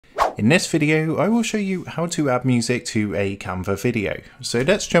In this video, I will show you how to add music to a Canva video. So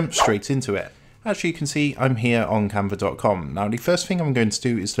let's jump straight into it. As you can see, I'm here on canva.com. Now the first thing I'm going to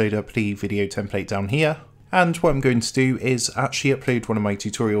do is load up the video template down here. And what I'm going to do is actually upload one of my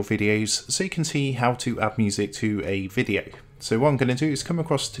tutorial videos so you can see how to add music to a video. So what I'm going to do is come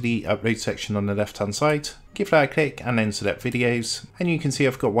across to the upload section on the left hand side, give that a click and then select videos. And you can see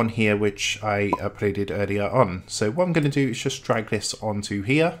I've got one here which I uploaded earlier on. So what I'm going to do is just drag this onto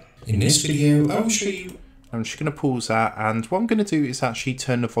here. In this video, I will show you. I'm just going to pause that, and what I'm going to do is actually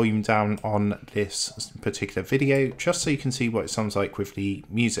turn the volume down on this particular video just so you can see what it sounds like with the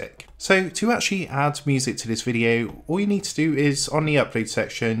music. So to actually add music to this video, all you need to do is on the upload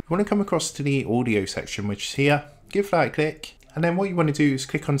section, you want to come across to the audio section, which is here, give that a click. And then what you want to do is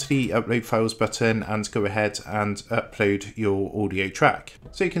click onto the upload files button and go ahead and upload your audio track.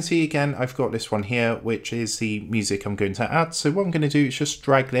 So you can see again, I've got this one here, which is the music I'm going to add. So what I'm going to do is just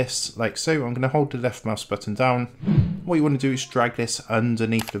drag this like so. I'm going to hold the left mouse button down. What you want to do is drag this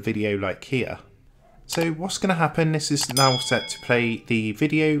underneath the video like here. So what's going to happen, this is now set to play the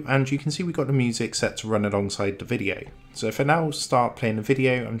video and you can see we've got the music set to run alongside the video. So if I now start playing the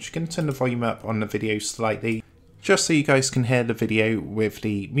video, I'm just going to turn the volume up on the video slightly, just so you guys can hear the video with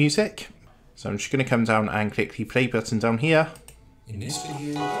the music. So I'm just going to come down and click the play button down here. In this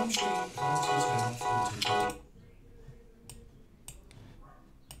video, I'll show you how to turn off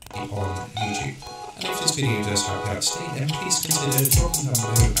autoplay on YouTube. And if this video does help you out today, then please consider dropping down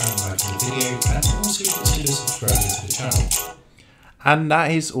below and liking the video, and also consider subscribing to the channel. And that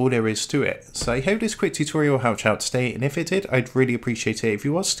is all there is to it. So I hope this quick tutorial helped you out today, and if it did, I'd really appreciate it if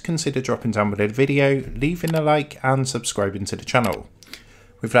you was to consider dropping down below the video, leaving a like and subscribing to the channel.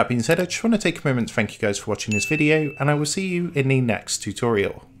 With that being said, I just want to take a moment to thank you guys for watching this video, and I will see you in the next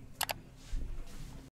tutorial.